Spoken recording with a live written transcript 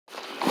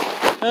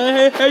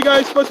Hey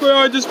guys, what's going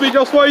on? This is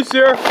BJ Spice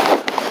here.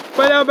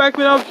 Right now, back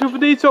with another Triple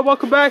D, so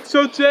welcome back.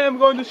 So today I'm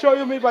going to show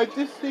you my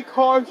Disney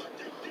cars.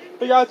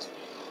 You have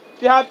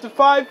the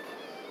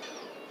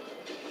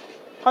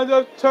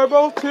 500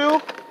 Turbo 2.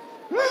 You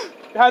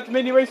have the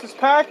Mini Racers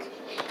pack.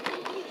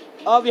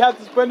 We have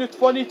the Splendor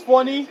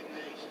 2020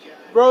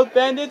 Road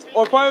Bandit,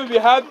 or finally we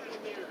have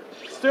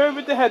steering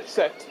with the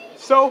headset.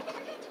 So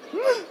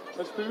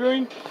let's be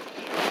doing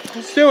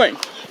the steering.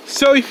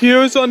 So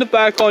here's on the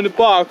back on the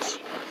box.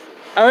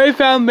 I already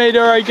found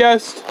Mater, I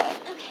guess.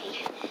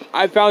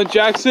 I found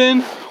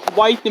Jackson,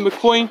 White, and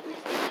McQueen.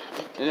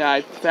 And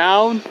I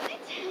found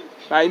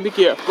Ryan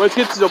McGear. Let's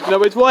get this open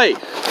up its way.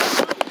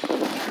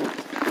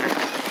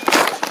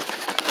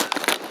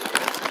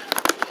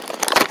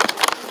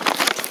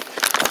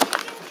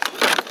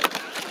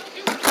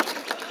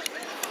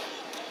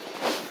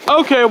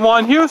 Okay,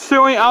 here's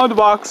steering out of the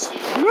box.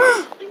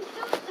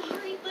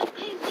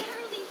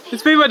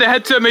 It's made by the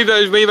headset, made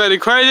by the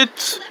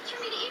credits.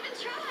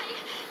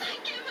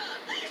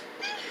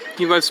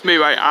 He must be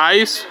my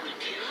eyes.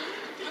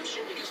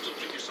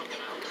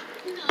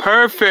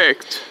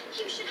 Perfect.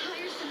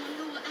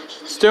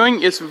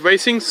 Steering is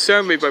racing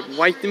made by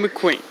White and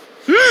McQueen.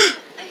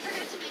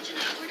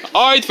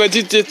 Alright, but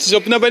it's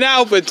open up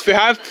now, but we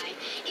have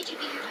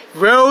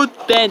Road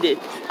Bandit.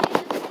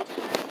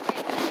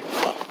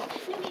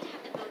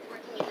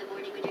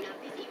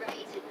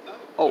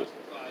 Oh.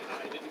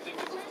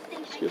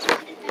 Excuse me.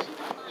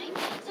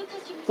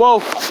 Whoa.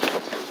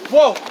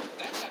 Whoa.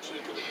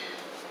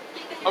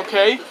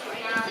 Okay.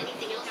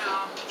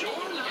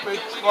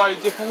 Let's try a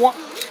different one.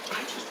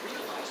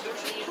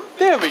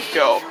 There we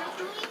go.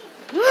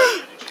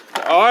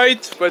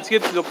 Alright, let's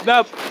get this opened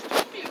up.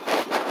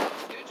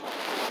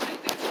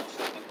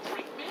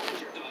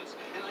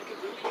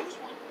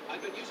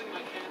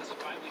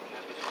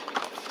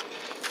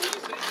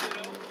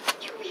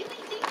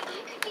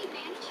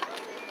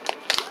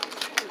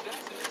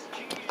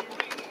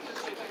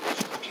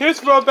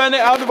 Here's Road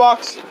Bandit out of the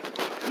box.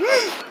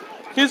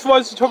 Here's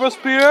what's the turbo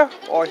speeder,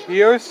 or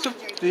here's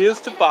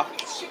the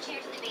box.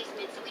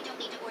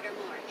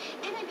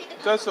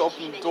 Just to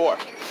open the door.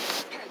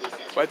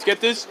 Let's get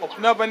this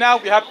open up right now.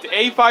 We have the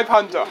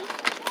A500.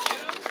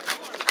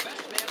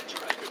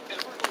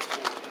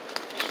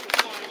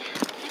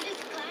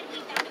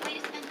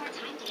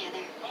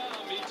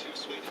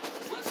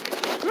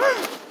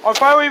 And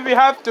finally, we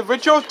have the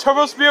original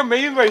Turbo Speeder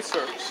Mini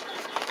Racers.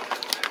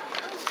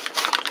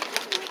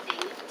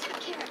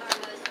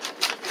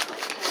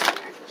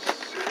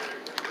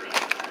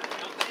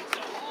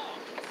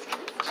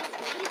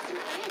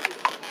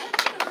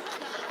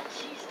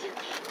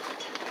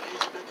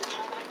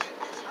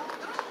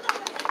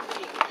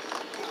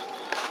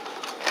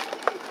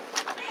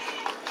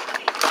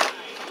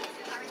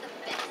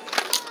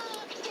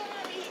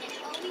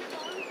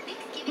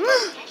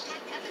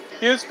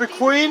 Here's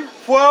McQueen,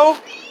 Flo.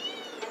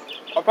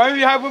 Apparently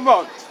we have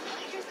remote.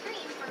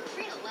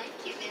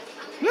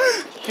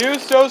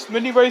 Here's those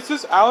mini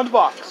races out of the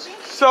box.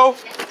 So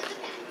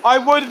I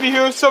would be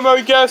here somewhere,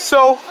 I guess.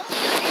 So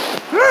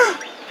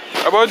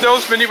about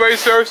those mini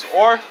racers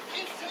or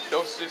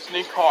those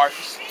Disney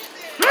cars.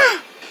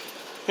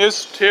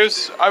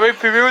 Here's I will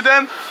preview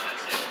them.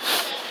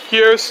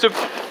 Here's the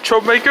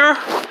troublemaker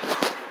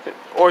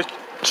or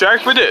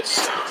Jack with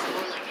this.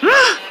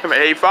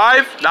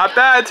 A5, not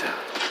bad.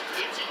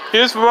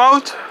 Here's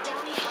remote.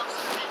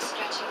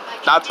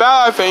 Not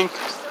bad, I think.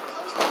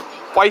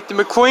 White the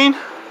McQueen.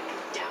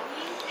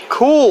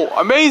 Cool,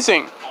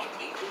 amazing.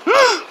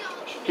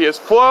 Here's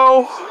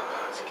Flo.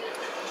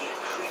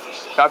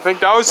 I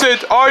think that was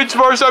it. Alright,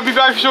 tomorrow I'll be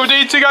back for sure.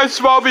 See you guys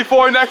tomorrow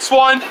before next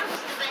one.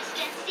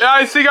 And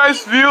I see you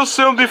guys real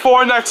soon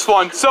before next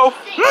one. So,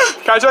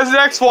 catch you guys in the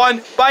next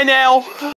one. Bye now.